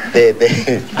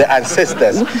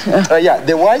ancestors.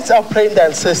 The whites are praying the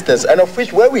ancestors, and of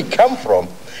which where we come from,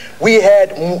 we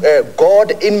had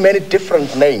God in many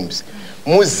different names.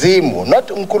 Muzimu, not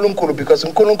unkulunkulu, because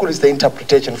unkulunkulu is the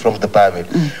interpretation from the Bible.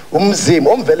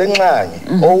 Umzimu, umvelenxanyi,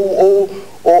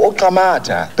 or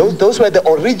Kamata. Those were the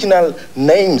original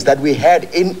names that we had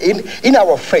in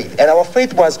our faith. And our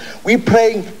faith was, we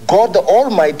praying God the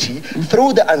Almighty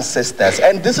through the ancestors.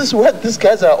 And this is what these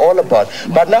guys are all about.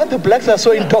 But now the blacks are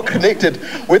so indoctrinated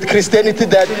with Christianity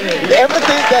that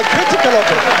everything, they're critical of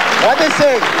it. What they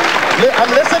say, I'm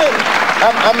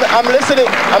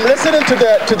listening to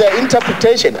their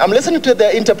interpretation. I'm listening to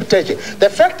their interpretation. The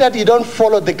fact that you don't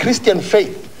follow the Christian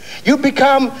faith, you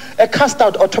become a cast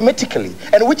out automatically,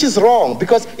 and which is wrong,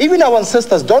 because even our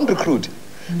ancestors don't recruit.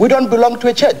 We don't belong to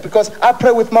a church, because I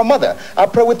pray with my mother, I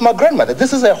pray with my grandmother.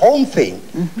 This is a home thing.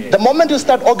 The moment you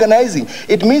start organizing,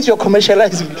 it means you're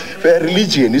commercializing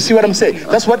religion. You see what I'm saying?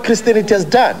 That's what Christianity has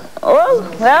done. Oh,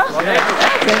 well,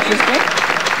 that's interesting.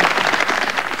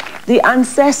 The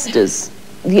ancestors,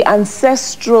 the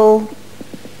ancestral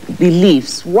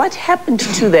beliefs, what happened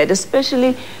to that,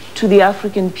 especially to the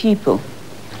African people?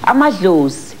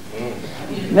 Amadlozi,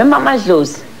 Remember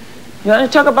Amadlos? You want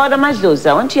to talk about Amadlos?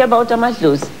 I want to hear about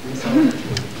Amadlos.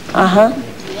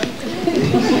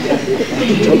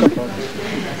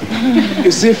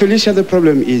 You see, Felicia, the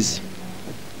problem is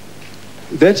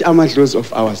that Amadlos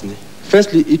of ours.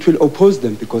 Firstly, it will oppose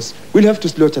them because we'll have to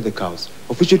slaughter the cows,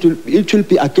 of which it will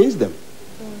be against them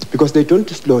because they don't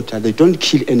slaughter, they don't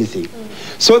kill anything.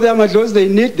 So the Amadlos, they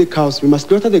need the cows. We must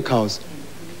slaughter the cows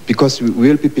because we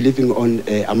will be believing on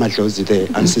Amadlos, the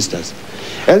ancestors.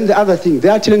 And the other thing, they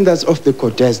are telling us of the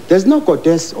goddess. There's no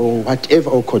goddess or whatever,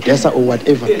 or goddessa or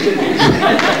whatever.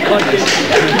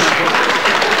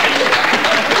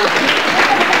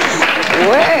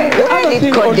 Where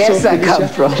did Codessa come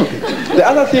from? The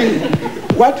other thing,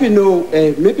 what we know,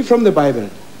 maybe from the Bible,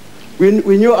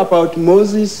 we knew about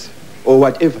Moses or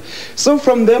whatever. So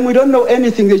from them, we don't know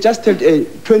anything. They just tell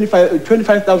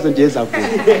 25,000 years ago.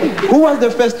 Who was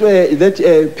the first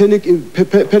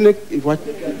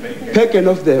pagan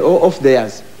of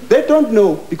theirs? They don't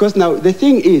know, because now the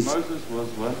thing is,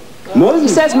 Moses. He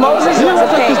says Moses was a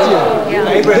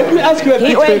pagan. Let me ask you a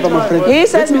big favor, my friend. He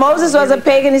says Moses was a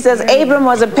pagan. He says Abram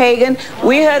was a pagan.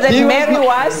 We heard that Mary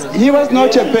was. He was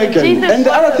not a pagan. And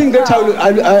the other thing that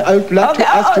I would like to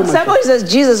ask you. Somebody says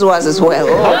Jesus was as well.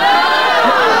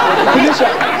 Felicia,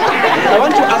 I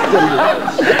want to ask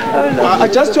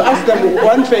them. Just to ask them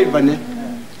one favor.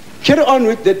 Carry on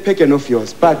with that pagan of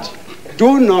yours, but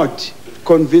do not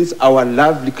convince our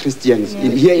lovely Christians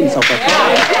here in South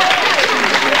Africa.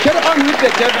 Carry on with the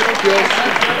devil of yours.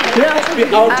 Let us be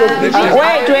out of the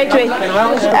Wait.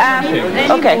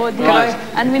 Okay. Right.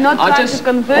 And we're not trying to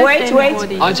convert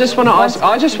anybody. I just want to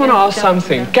ask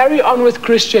something. Carry on with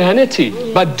Christianity,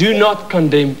 but do not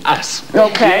condemn us.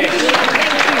 Okay.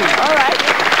 All right.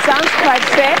 Sounds quite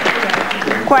fair.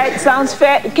 Sounds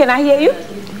fair. Can I hear you?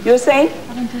 You're saying?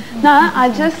 No, I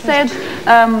just said,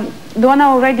 Donna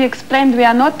already explained, we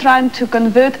are not trying to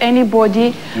convert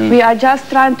anybody. We are just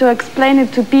trying to explain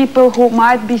it to people who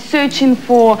might be searching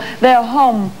for their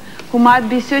home, who might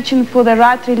be searching for the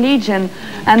right religion.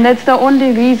 And that's the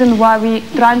only reason why we're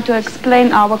trying to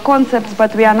explain our concepts,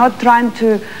 but we are not trying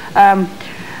to,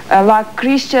 like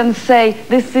Christians say,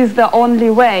 this is the only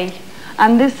way.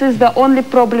 And this is the only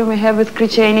problem we have with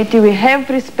Christianity. We have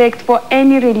respect for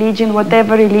any religion,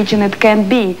 whatever religion it can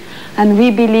be. And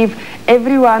we believe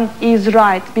everyone is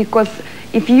right, because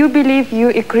if you believe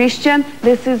you're a Christian,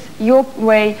 this is your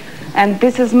way and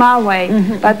this is my way.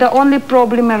 But the only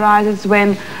problem arises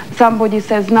when somebody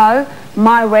says, no,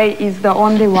 my way is the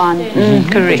only one.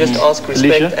 Correct. Just ask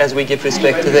respect as we give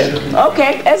respect to them.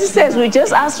 Okay, as it says, we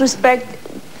just ask respect.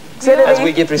 As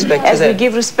we give respect to them. As we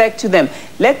give respect to them.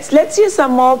 Let's hear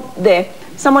some more there.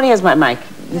 Somebody has my mic.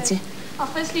 Let's see. I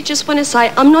firstly just want to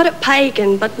say, I'm not a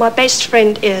pagan, but my best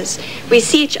friend is. We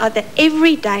see each other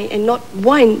every day, and not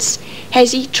once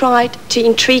has he tried to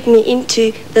intrigue me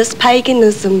into this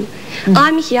paganism.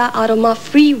 I'm here out of my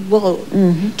free will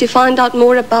to find out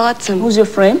more about him. Who's your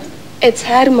friend? It's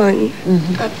Herman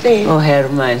up there. Oh,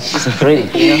 Herman, she's a friend,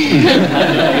 you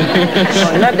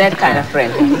know. Not that kind of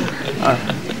friend.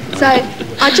 So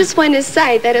I just want to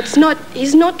say that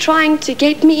he's not trying to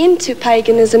get me into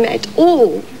paganism at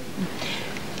all.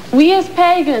 We as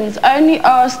pagans only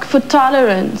ask for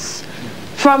tolerance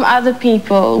from other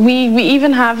people. We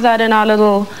even have that in our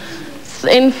little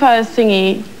info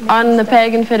thingy on the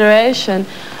Pagan Federation.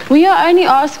 We are only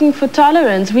asking for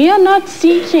tolerance. We are not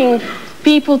seeking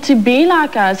people to be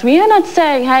like us. We are not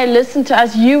saying, hey, listen to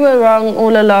us, you were wrong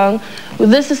all along.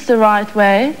 This is the right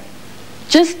way.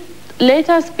 Just let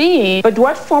us be. But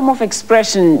what form of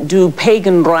expression do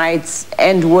pagan rites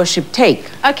and worship take?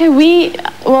 Okay,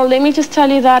 well, let me just tell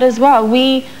you that as well.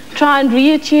 We try and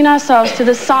reattune ourselves to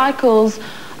the cycles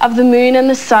of the moon and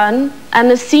the sun and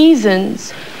the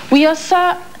seasons. We are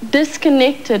so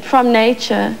disconnected from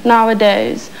nature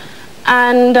nowadays,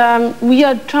 and we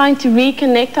are trying to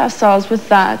reconnect ourselves with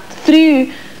that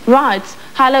through rites.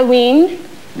 Halloween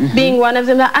being one of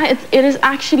them. It is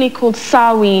actually called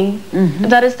Samhain.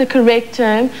 That is the correct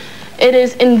term. It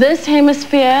is in this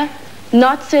hemisphere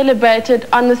not celebrated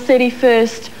on the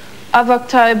 31st of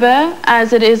October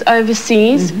as it is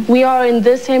overseas. We are in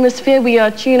this hemisphere. We are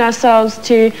attuned ourselves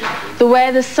to the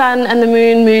way the sun and the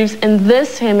moon moves in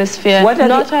this hemisphere,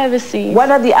 not overseas.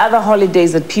 What are the other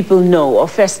holidays that people know, or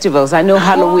festivals? I know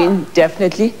Halloween,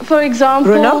 definitely. For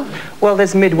example? Bruno? Well,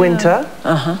 there's midwinter.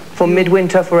 For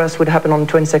midwinter for us would happen on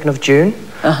the 22nd of June.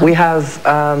 We have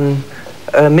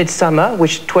Midsummer,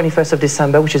 which 21st of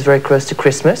December, which is very close to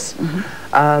Christmas.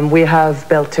 We have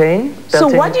Beltane. So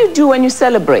what do you do when you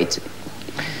celebrate?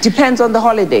 Depends on the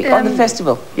holiday, on the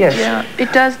festival. Yes. Yeah,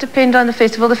 it does depend on the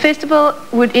festival. The festival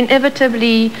would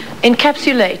inevitably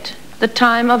encapsulate the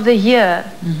time of the year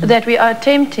that we are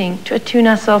attempting to attune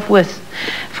ourselves with.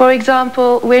 For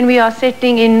example, when we are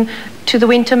settling in to the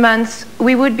winter months,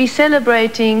 we would be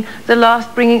celebrating the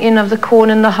last bringing in of the corn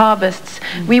and the harvests.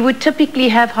 We would typically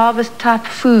have harvest type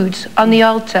foods on the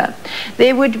altar.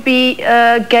 There would be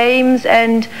games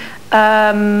and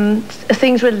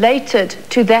things related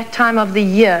to that time of the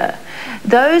year.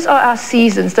 Those are our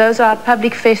seasons, those are our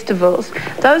public festivals.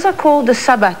 Those are called the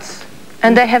Sabbats,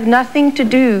 and they have nothing to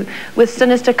do with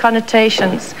sinister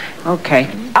connotations. Okay.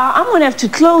 I'm going to have to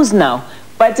close now,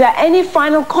 but any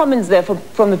final comments there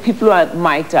from the people who are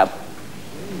mic'd up?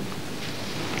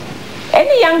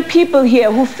 Any young people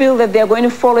here who feel that they're going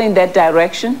to follow in that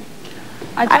direction?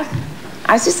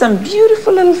 I see some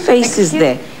beautiful little faces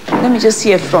there. Let me just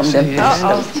hear from them.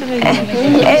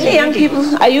 Any young people,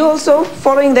 are you also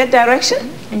following that direction?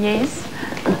 Yes.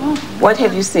 What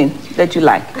have you seen that you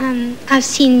like? I've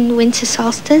seen Winter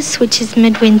Solstice, which is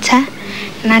midwinter,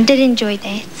 and I did enjoy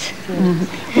that.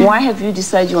 Why have you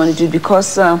decided you want to do it?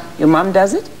 Because your mom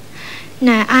does it?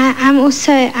 No, I'm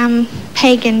also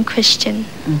pagan Christian.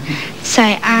 So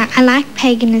I like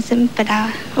paganism, but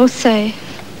I'm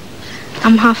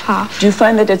half-half. Do you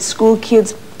find that at school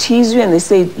kids tease you and they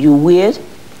say you're weird?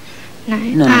 No,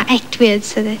 I act weird,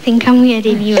 so they think I'm weird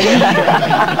anyway.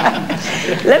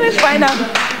 Let me find out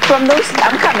from those.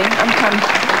 I'm coming.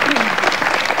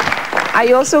 Are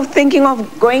you also thinking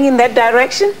of going in that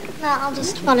direction? No, I'll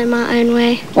just follow my own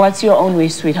way. What's your own way,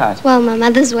 sweetheart? Well, my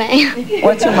mother's way.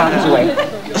 What's your mom's way?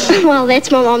 Well,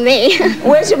 that's my mom there.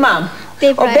 Where's your mom?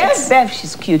 Bev. Bev,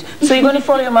 she's cute. So you're going to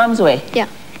follow your mom's way? Yeah.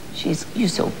 You're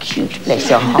so cute, bless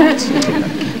your heart.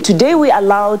 Today we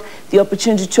allowed the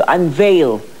opportunity to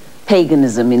unveil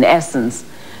paganism in essence.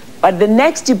 But the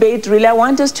next debate, really, I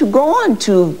want us to go on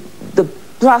to the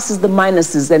pluses, the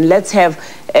minuses, and let's have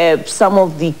some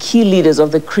of the key leaders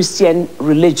of the Christian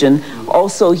religion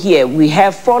also here. We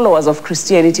have followers of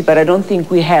Christianity, but I don't think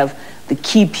we have the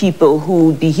key people who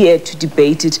will be here to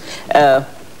debate it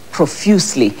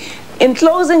profusely. In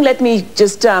closing, let me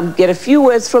just get a few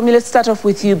words from you. Let's start off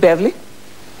with you, Beverly.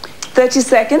 30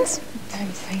 seconds.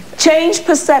 Change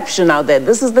perception out there.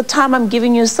 This is the time I'm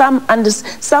giving you some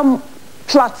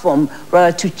platform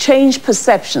to change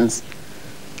perceptions.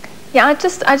 Yeah, I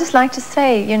just like to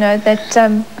say, you know, that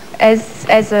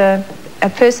as a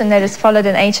person that has followed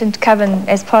an ancient coven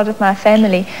as part of my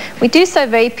family, we do so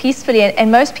very peacefully,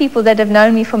 and most people that have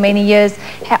known me for many years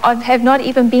have not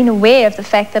even been aware of the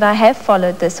fact that I have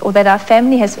followed this, or that our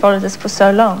family has followed this for so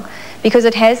long, because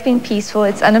it has been peaceful,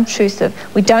 it's unobtrusive.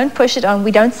 We don't push it on, we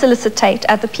don't solicitate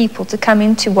other people to come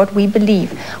into what we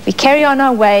believe. We carry on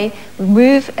our way, we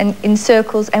move in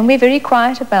circles, and we're very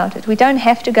quiet about it. We don't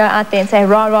have to go out there and say,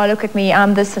 rah, rah, look at me,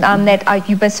 I'm this and I'm that,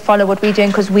 you must follow what we're doing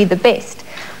because we're the best.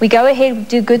 We go ahead, we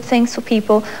do good things for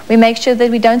people, we make sure that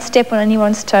we don't step on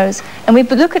anyone's toes, and we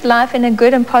look at life in a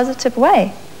good and positive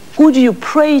way. Who do you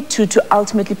pray to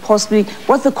ultimately possibly,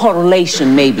 what's the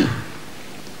correlation maybe?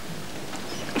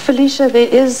 Felicia, there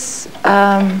is,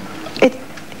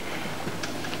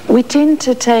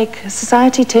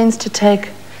 society tends to take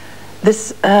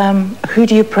this who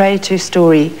do you pray to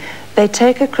story. They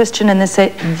take a Christian and they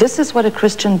say, this is what a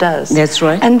Christian does. That's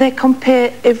right. And they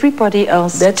compare everybody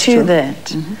else to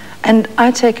that. And I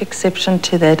take exception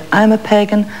to that. I'm a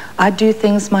pagan. I do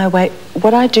things my way.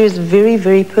 What I do is very,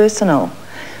 very personal.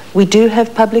 We do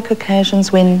have public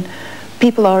occasions when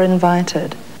people are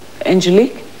invited.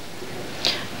 Angelique?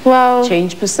 Well,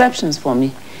 change perceptions for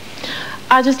me.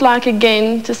 I just like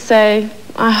again to say,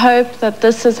 I hope that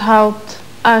this has helped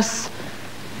us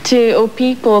or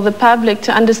people, the public,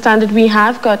 to understand that we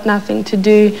have got nothing to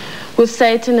do with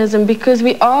Satanism, because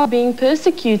we are being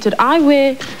persecuted. I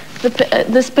wear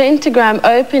this pentagram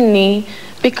openly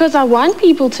because I want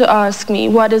people to ask me,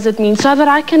 what does it mean, so that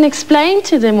I can explain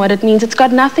to them what it means. It's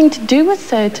got nothing to do with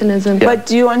Satanism. Yeah. But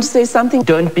do you want to say something?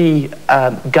 Don't be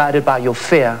guided by your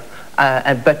fear.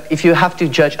 But if you have to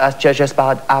judge us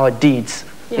by our deeds,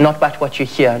 not by what you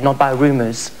hear, not by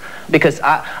rumors. Because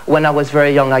when I was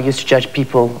very young, I used to judge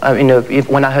people.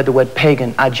 When I heard the word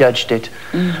pagan, I judged it.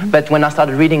 But when I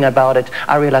started reading about it,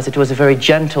 I realized it was a very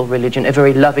gentle religion, a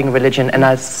very loving religion. And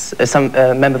as some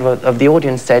member of the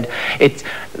audience said,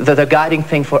 the guiding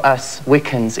thing for us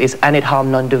Wiccans is, and it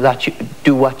harm none, do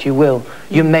what you will.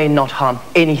 You may not harm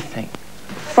anything.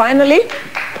 Finally?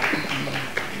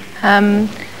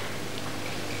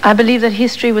 I believe that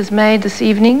history was made this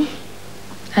evening,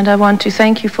 and I want to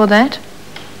thank you for that.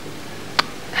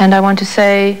 And I want to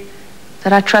say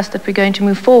that I trust that we're going to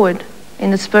move forward in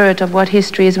the spirit of what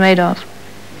history is made of,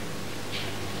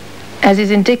 as is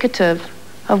indicative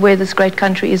of where this great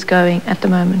country is going at the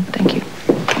moment. Thank you.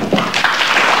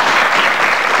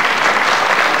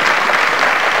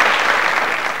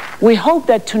 We hope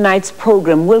that tonight's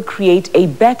program will create a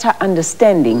better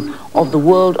understanding of the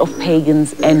world of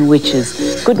pagans and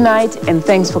witches. Good night and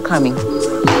thanks for coming. To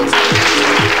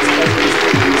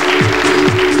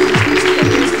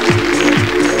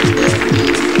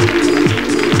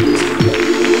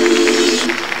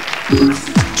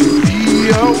be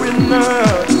a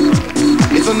winner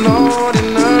is an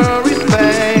ordinary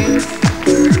thing.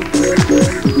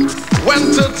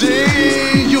 When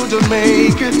today you don't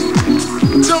make it,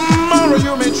 tomorrow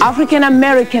you may. African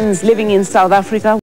Americans living in South Africa